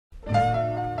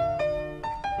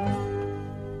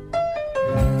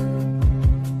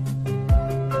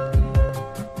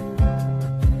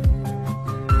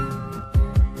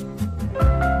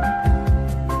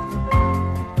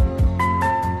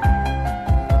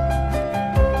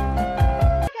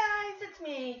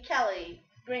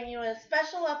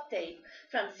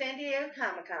San Diego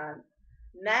Comic-Con,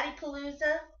 Matty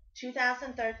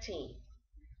 2013.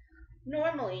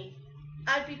 Normally,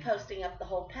 I'd be posting up the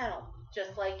whole panel,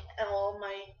 just like all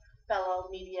my fellow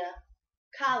media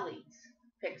colleagues.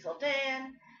 Pixel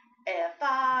Dan,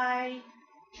 AFI,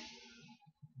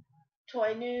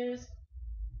 Toy News.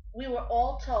 We were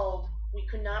all told we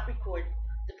could not record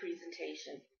the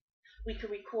presentation. We could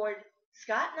record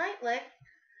Scott Knightlick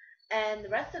and the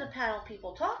rest of the panel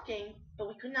people talking, but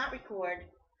we could not record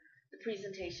the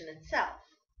presentation itself.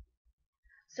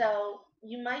 So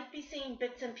you might be seeing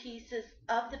bits and pieces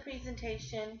of the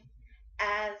presentation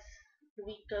as the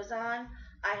week goes on.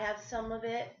 I have some of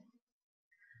it,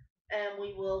 and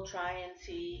we will try and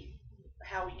see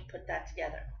how we can put that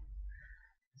together.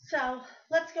 So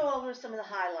let's go over some of the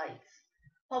highlights.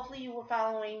 Hopefully you were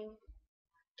following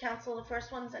Council of the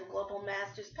First Ones and Global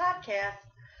Masters podcast,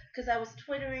 because I was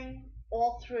twittering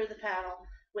all through the panel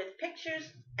with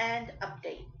pictures and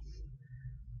updates.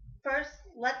 First,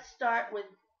 let's start with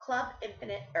Club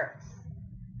Infinite Earths.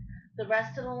 The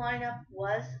rest of the lineup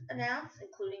was announced,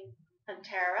 including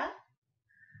Pantera,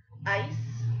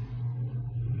 Ice,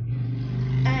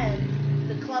 and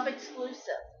the Club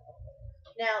Exclusive.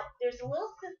 Now, there's a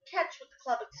little catch with the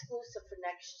Club Exclusive for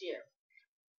next year.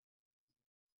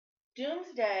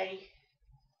 Doomsday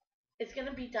is going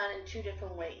to be done in two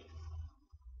different ways.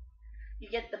 You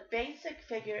get the basic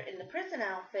figure in the prison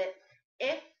outfit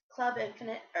if Club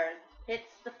Infinite Earth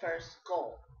hits the first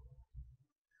goal.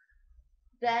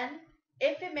 Then,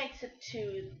 if it makes it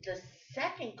to the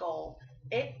second goal,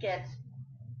 it gets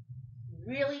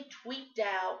really tweaked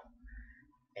out.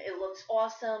 It looks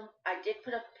awesome. I did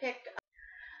put a pic.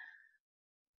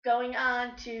 Going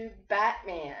on to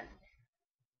Batman.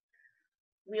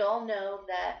 We all know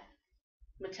that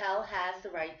Mattel has the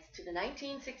rights to the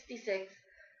 1966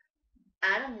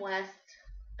 Adam West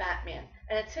Batman,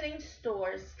 and it's hitting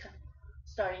stores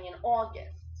starting in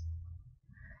August.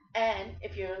 And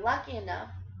if you're lucky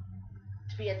enough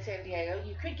to be at San Diego,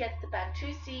 you could get the Bat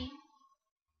 2C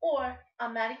or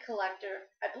on Matty Collector.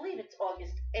 I believe it's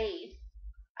August 8th.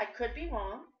 I could be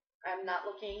wrong. I'm not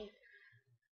looking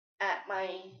at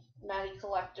my Matty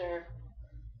Collector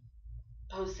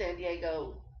post San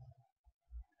Diego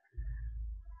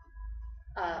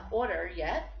order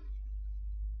yet.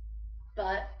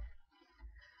 But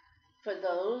for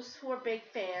those who are big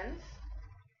fans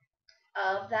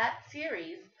of that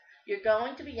series, you're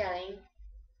going to be getting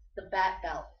the Bat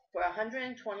Belt for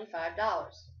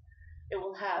 $125. It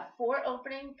will have 4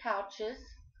 opening pouches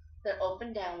that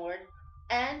open downward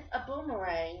and a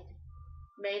boomerang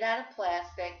made out of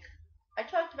plastic. I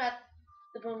talked about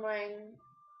the boomerang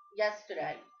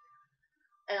yesterday,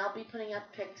 and I'll be putting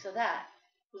up pics of that.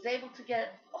 Was able to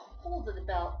get a hold of the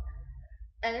belt,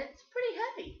 and it's pretty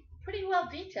heavy, pretty well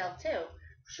detailed too.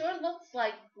 Sure looks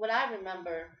like what I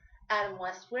remember Adam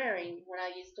West wearing when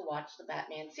I used to watch the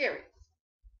Batman series.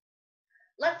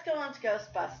 Let's go on to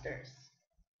Ghostbusters.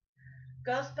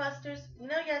 Ghostbusters, you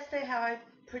know yesterday how I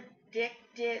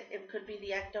predicted it could be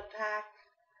the Ecto-Pack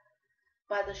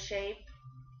by the shape?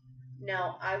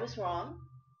 No, I was wrong.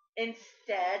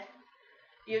 Instead,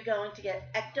 you're going to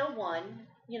get Ecto 1,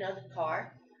 you know, the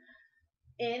car,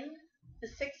 in the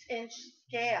 6-inch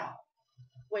scale,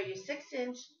 where your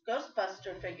 6-inch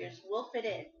Ghostbuster figures will fit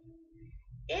in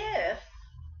if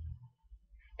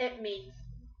it meets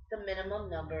the minimum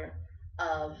number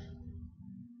of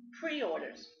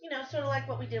pre-orders. You know, sort of like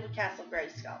what we did with Castle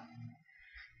Grayskull.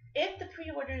 If the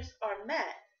pre-orders are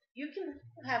met, you can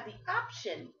have the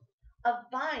option of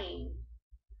buying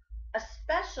a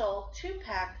special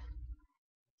 2-pack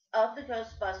of the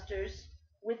Ghostbusters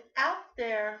without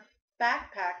their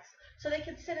backpacks so they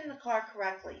can sit in the car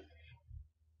correctly.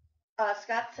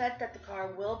 Scott said that the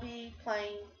car will be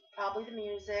playing probably the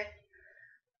music,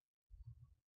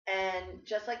 and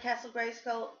just like Castle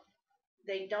Grayskull,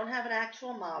 they don't have an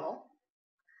actual model.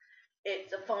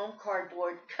 It's a foam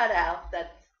cardboard cutout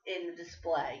that's in the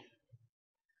display.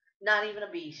 Not even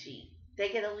a B sheet. They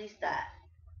get at least that.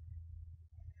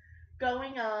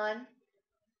 Going on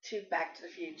to Back to the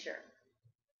Future.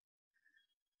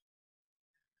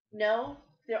 No,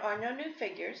 there are no new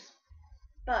figures,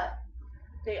 but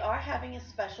they are having a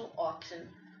special auction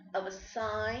of a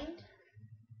signed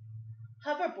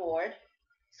hoverboard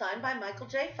signed by Michael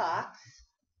J. Fox,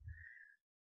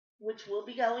 which will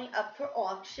be going up for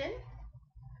auction,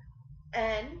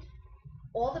 and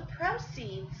all the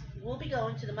proceeds will be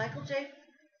going to the Michael J.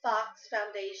 Fox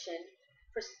Foundation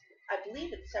for, I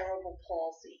believe it's cerebral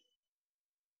palsy.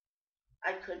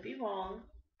 I could be wrong.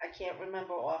 I can't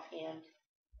remember offhand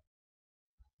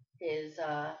his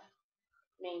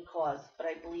main cause, but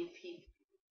I believe he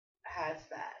has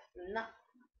that.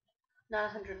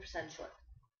 Not 100% sure.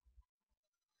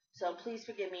 So please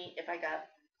forgive me if I got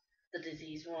the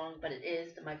disease wrong, but it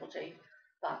is the Michael J.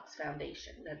 Fox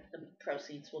Foundation that the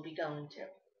proceeds will be going to.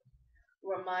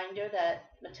 Reminder that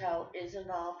Mattel is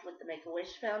involved with the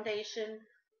Make-A-Wish Foundation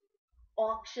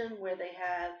auction where they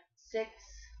have 6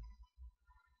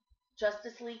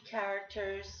 Justice League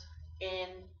characters in,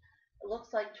 it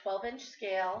looks like 12-inch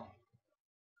scale,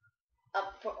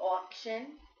 up for auction,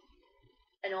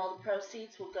 and all the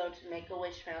proceeds will go to the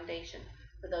Make-A-Wish Foundation.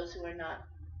 For those who are not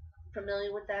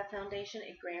familiar with that foundation,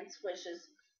 it grants wishes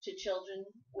to children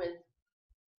with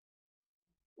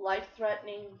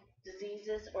life-threatening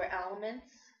diseases or ailments.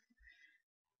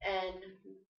 And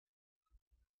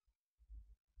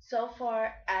so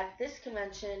far at this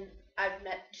convention, I've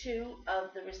met 2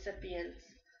 of the recipients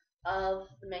of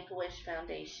the Make-A-Wish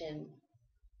Foundation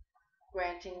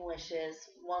granting wishes.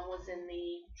 One was in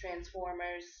the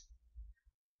Transformers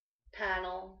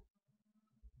panel,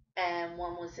 and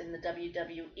one was in the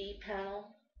WWE panel.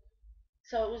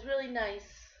 So it was really nice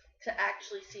to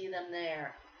actually see them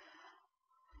there.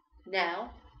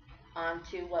 Now, on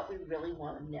to what we really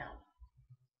want to know.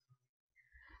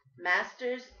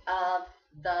 Masters of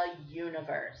the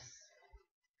Universe.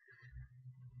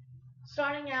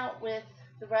 Starting out with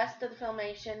the rest of the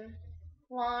Filmation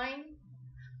line,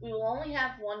 we will only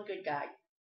have one good guy,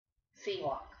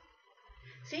 Seahawk.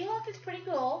 Seahawk is pretty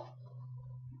cool.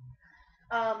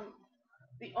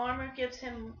 The armor gives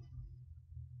him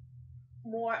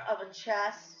more of a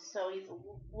chest, so he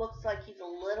looks like he's a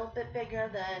little bit bigger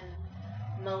than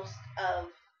most of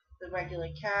the regular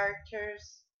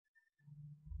characters.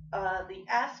 The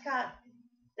ascot,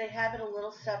 they have it a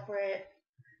little separate,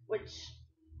 which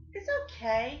is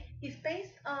okay. He's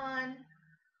based on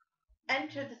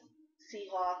Enter the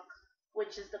Seahawk,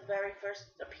 which is the very first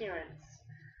appearance.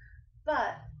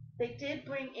 But they did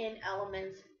bring in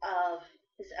elements of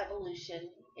his evolution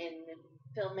in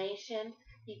Filmation.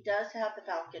 He does have the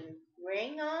Falcon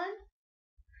ring on,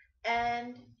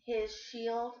 and his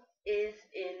shield is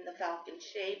in the Falcon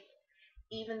shape,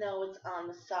 even though it's on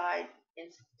the side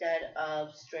instead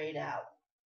of straight out.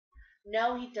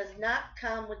 No, he does not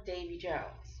come with Davy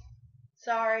Jones.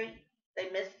 Sorry, they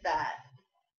missed that.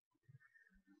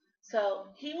 So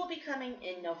he will be coming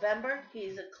in November.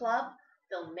 He's a Club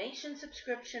Filmation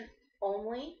subscription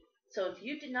only. So if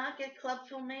you did not get Club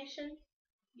Filmation,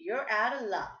 you're out of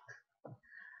luck.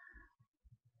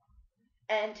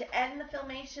 And to end the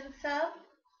Filmation sub,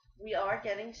 we are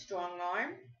getting Strong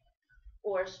Arm,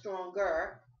 or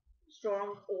Stronger,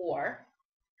 Strong Or.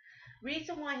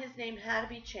 Reason why his name had to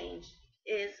be changed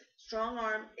is Strong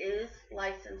Arm is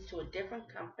licensed to a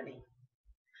different company.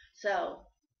 So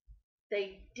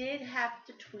they did have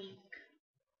to tweak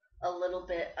a little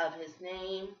bit of his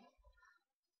name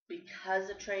because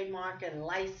of trademark and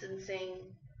licensing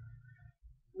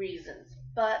reasons.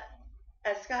 But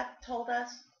as Scott told us,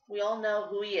 we all know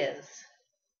who he is.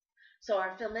 So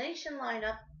our Filmation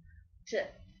lineup to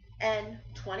end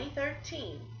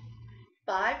 2013,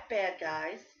 5 bad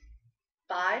guys,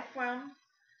 5 from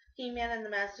He-Man and the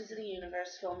Masters of the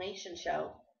Universe Filmation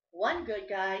show, 1 good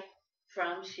guy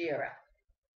from She-Ra.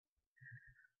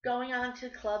 Going on to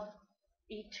Club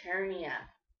Eternia.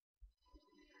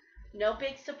 No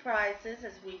big surprises,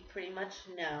 as we pretty much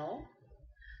know.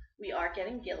 We are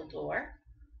getting Gildor.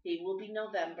 He will be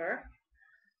November.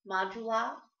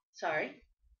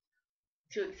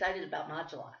 Too excited about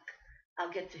Modulok.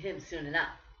 I'll get to him soon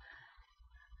enough.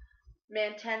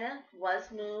 Mantenna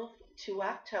was moved to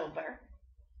October.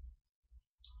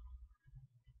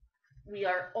 We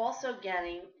are also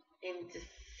getting in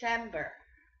December.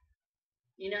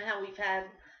 You know how we've had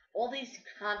all these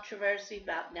controversy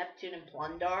about Neptune and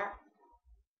Plundar?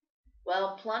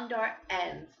 Well, Plundar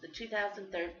ends the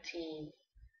 2013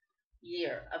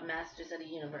 year of Masters of the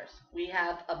Universe. We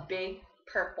have a big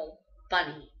purple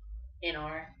bunny in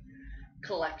our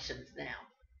collections now.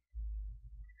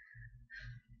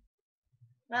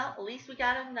 Well, at least we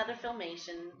got another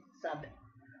Filmation sub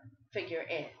figure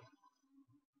in.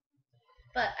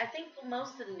 But I think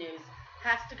most of the news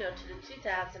has to go to the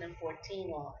 2014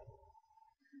 line.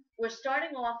 We're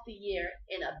starting off the year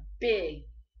in a big,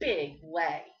 big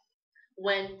way.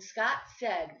 When Scott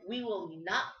said we will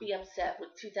not be upset with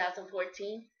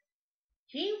 2014,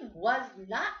 he was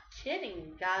not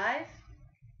kidding, guys.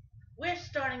 We're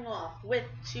starting off with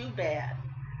Too Bad.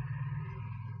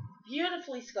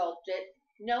 Beautifully sculpted.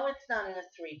 No, it's not in a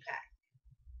 3-pack.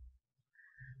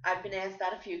 I've been asked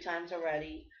that a few times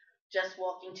already, just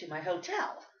walking to my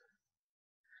hotel.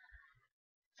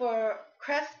 For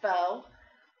Crespo,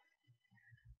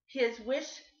 his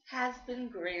wish has been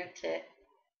granted.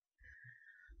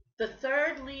 The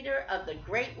third leader of the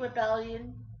Great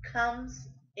Rebellion comes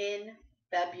in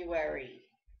February.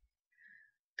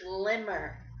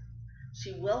 Glimmer.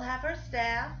 She will have her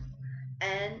staff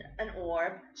and an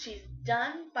orb. She's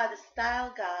done by the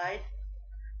style guide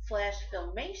 /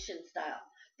 filmation style.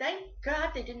 Thank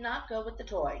God they did not go with the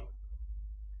toy.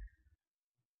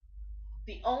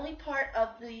 The only part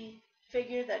of the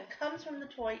figure that comes from the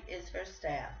toy is her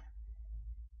staff.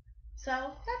 So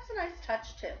that's a nice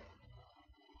touch too.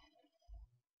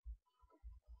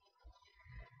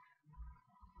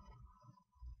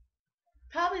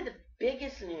 Probably the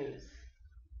biggest news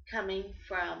coming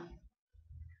from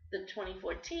the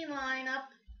 2014 lineup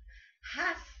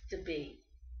has to be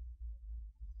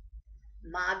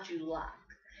Modulok.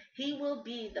 He will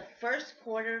be the first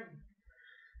quarter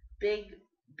big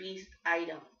beast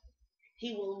item.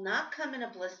 He will not come in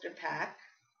a blister pack.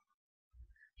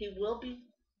 He will be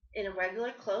in a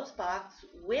regular closed box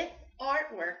with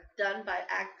artwork done by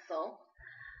Axel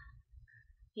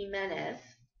Jimenez.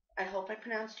 I hope I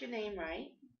pronounced your name right.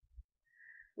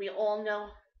 We all know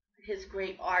his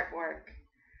great artwork,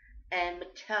 and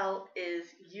Mattel is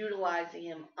utilizing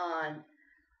him on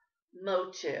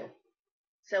Motu.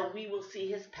 So we will see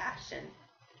his passion.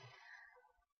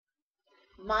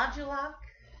 Modulok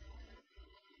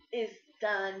is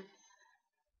done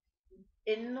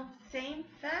in the same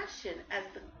fashion as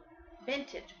the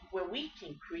vintage, where we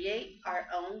can create our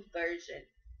own version.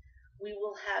 We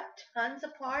will have tons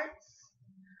of parts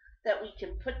that we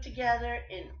can put together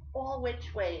in all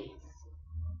which ways.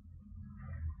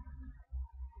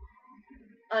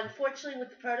 Unfortunately,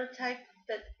 with the prototype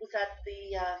that was at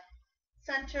the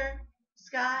center,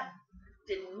 Scott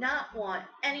did not want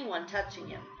anyone touching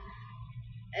him.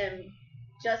 And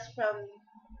just from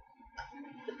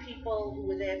the people who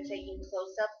were there taking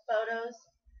close-up photos,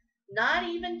 not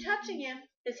even touching him,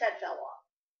 his head fell off.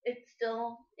 It's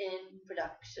still in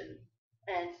production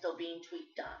and still being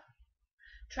tweaked on.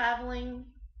 Traveling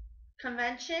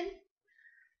convention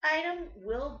item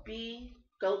will be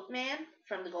Goatman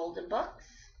from the Golden Books.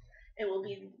 It will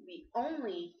be the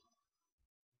only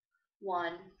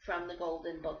one from the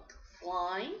Golden Books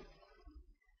line.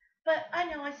 But I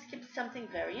know I skipped something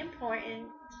very important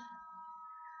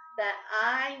that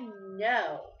I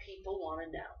know people want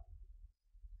to know.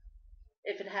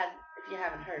 If you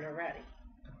haven't heard already.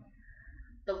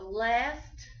 The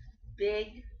last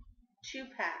big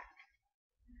 2-pack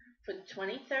for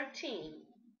 2013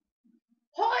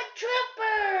 Horde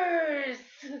Troopers!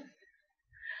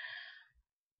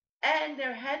 And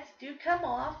their heads do come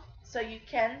off, so you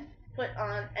can put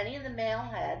on any of the male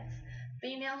heads.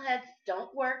 Female heads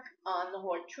don't work on the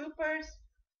Horde Troopers.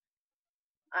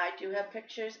 I do have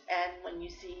pictures, and when you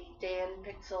see Dan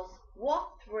Pixel's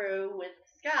walkthrough with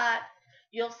Scott,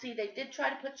 you'll see they did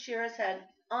try to put Shira's head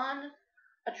on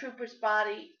a trooper's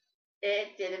body.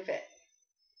 It didn't fit.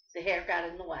 The hair got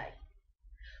in the way.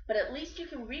 But at least you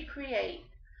can recreate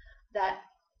that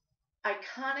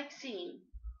iconic scene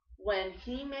when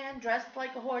He-Man dressed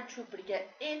like a Horde Trooper to get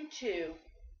into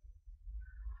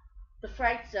the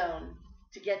Fright Zone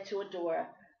to get to Adora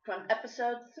from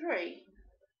episode 3,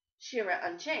 She-Ra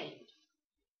Unchained.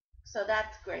 So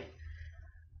that's great.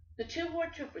 The 2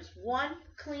 Horde Troopers, one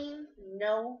clean,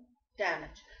 no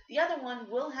damage. The other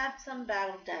one will have some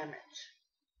battle damage.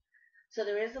 So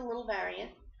there is a little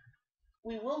variant.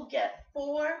 We will get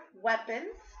 4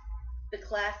 weapons. The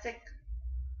classic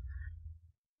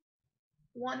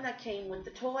one that came with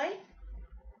the toy.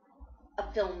 A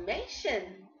Filmation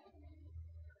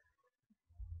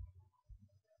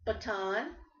baton.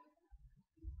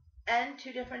 And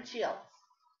 2 different shields.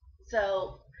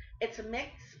 So it's a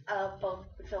mix of both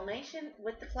the Filmation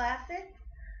with the classic.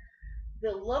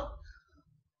 The look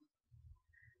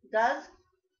does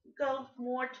go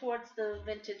more towards the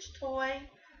vintage toy,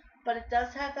 but it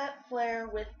does have that flair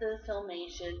with the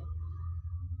Filmation.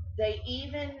 They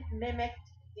even mimicked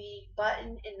the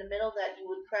button in the middle that you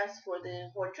would press for the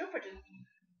Horde Trooper to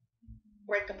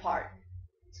break apart.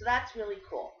 So that's really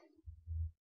cool.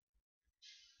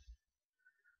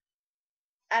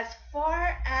 As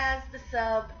far as the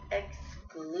sub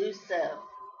exclusive,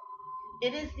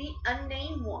 it is the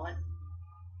unnamed one.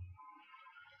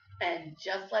 And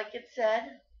just like it said,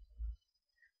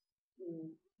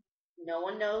 no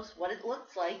one knows what it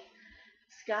looks like.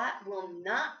 Scott will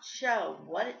not show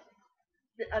what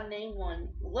the unnamed one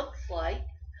looks like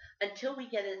until we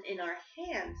get it in our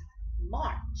hands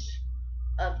March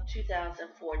of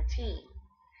 2014.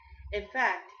 In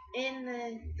fact, in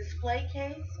the display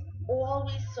case, all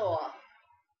we saw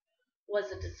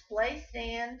was a display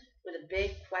stand with a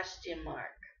big question mark.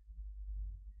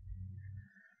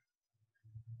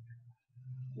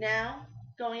 Now,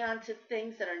 going on to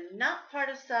things that are not part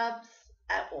of subs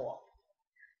at all.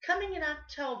 Coming in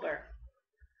October,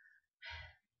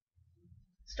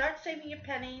 start saving your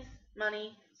pennies,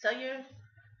 money, sell your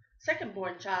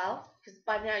second-born child, because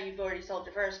by now you've already sold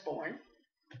your firstborn,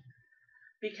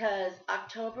 because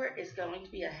October is going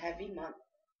to be a heavy month.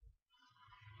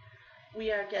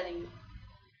 We are getting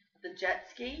the jet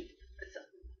ski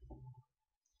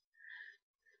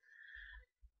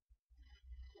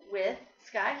with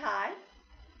Sky High.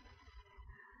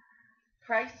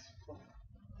 Price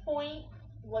point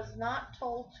was not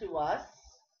told to us.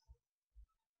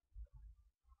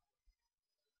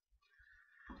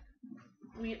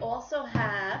 We also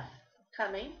have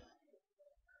coming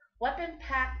weapon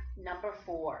pack number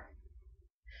 4.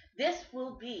 This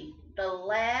will be the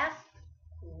last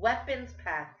weapons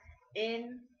pack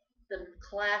in the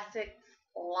classics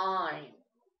line.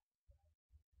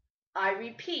 I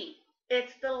repeat,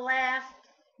 it's the last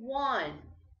one.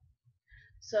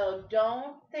 So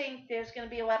don't think there's going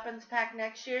to be a weapons pack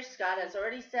next year. Scott has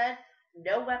already said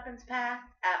no weapons pack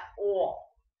at all.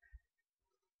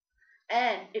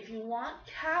 And if you want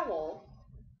Cowl,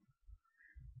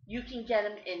 you can get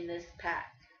him in this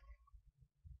pack.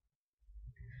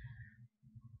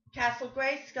 Castle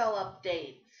Grayskull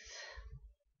updates.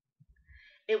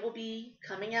 It will be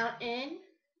coming out in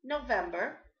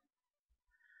November.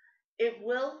 It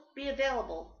will be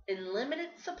available in limited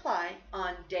supply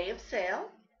on day of sale.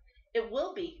 It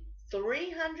will be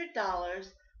 $300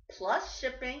 plus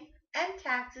shipping and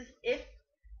taxes if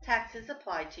taxes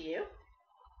apply to you.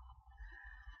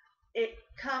 It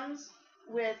comes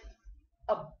with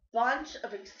a bunch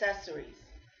of accessories,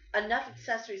 enough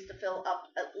accessories to fill up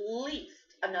at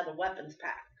least another weapons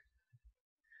pack.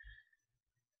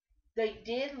 They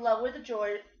did lower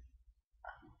the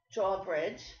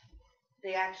drawbridge.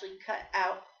 They actually cut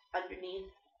out underneath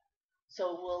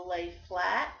so it will lay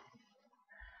flat.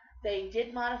 They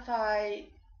did modify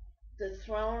the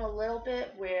throne a little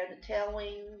bit where the tail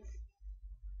wings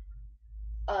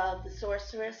of the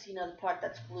sorceress, the part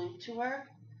that's glued to her,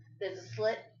 there's a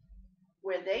slit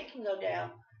where they can go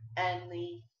down, and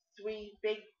the 3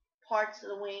 big parts of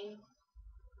the wing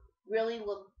really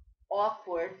look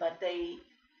awkward, but they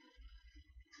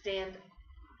stand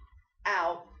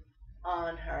out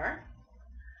on her.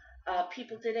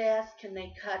 People did ask, can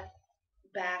they cut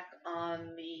back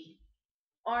on the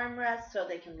armrest so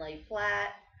they can lay flat?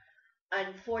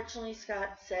 Unfortunately,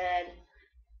 Scott said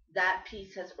that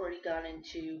piece has already gone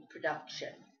into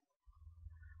production.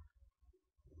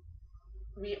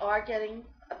 We are getting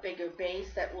a bigger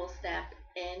base that will snap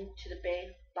into the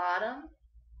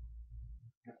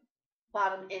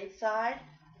bottom inside,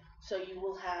 so you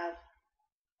will have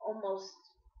almost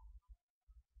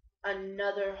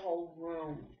another whole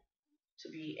room to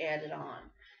be added on.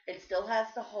 It still has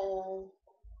the hole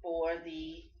for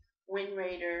the Wind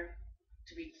Raider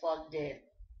to be plugged in.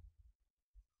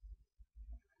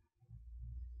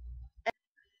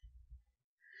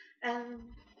 And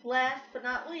last but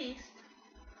not least,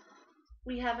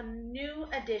 we have a new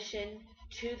addition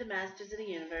to the Masters of the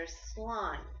Universe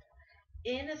line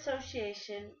in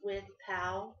association with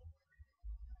POW,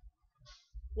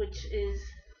 which is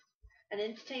an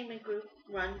entertainment group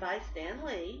run by Stan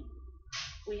Lee.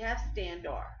 We have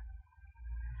Standar.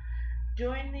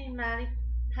 During the Matty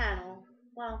panel,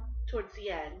 well, towards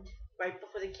the end, right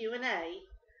before the Q&A,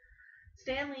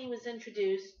 Stan Lee was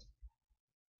introduced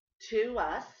to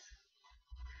us,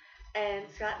 and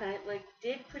Scott Knightlick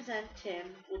did present him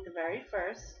with the very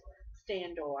first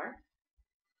Standor,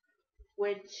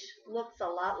 which looks a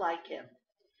lot like him.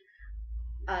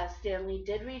 Stan Lee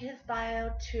did read his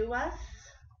bio to us,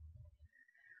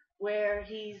 where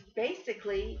he's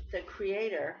basically the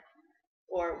creator,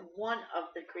 or one of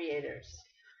the creators,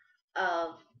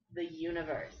 of the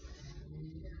universe.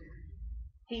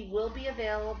 He will be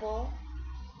available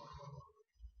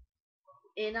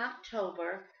in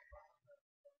October,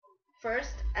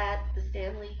 first at the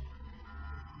Stanley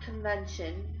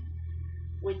Convention,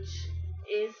 which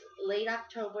is late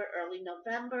October, early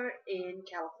November in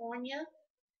California,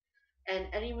 and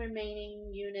any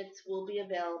remaining units will be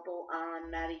available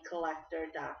on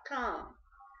mattycollector.com.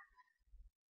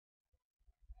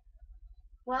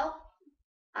 Well,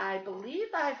 I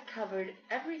believe I've covered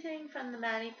everything from the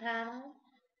Matty panel.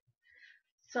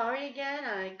 Sorry again,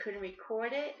 I couldn't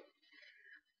record it.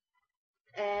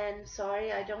 And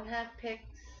sorry, I don't have pics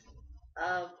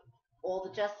of all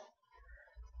the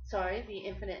the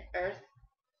Infinite Earth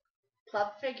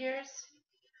club figures.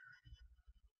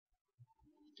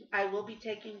 I will be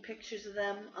taking pictures of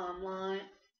them online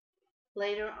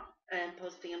later and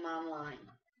posting them online.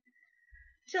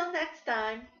 Till next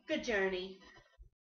time, good journey.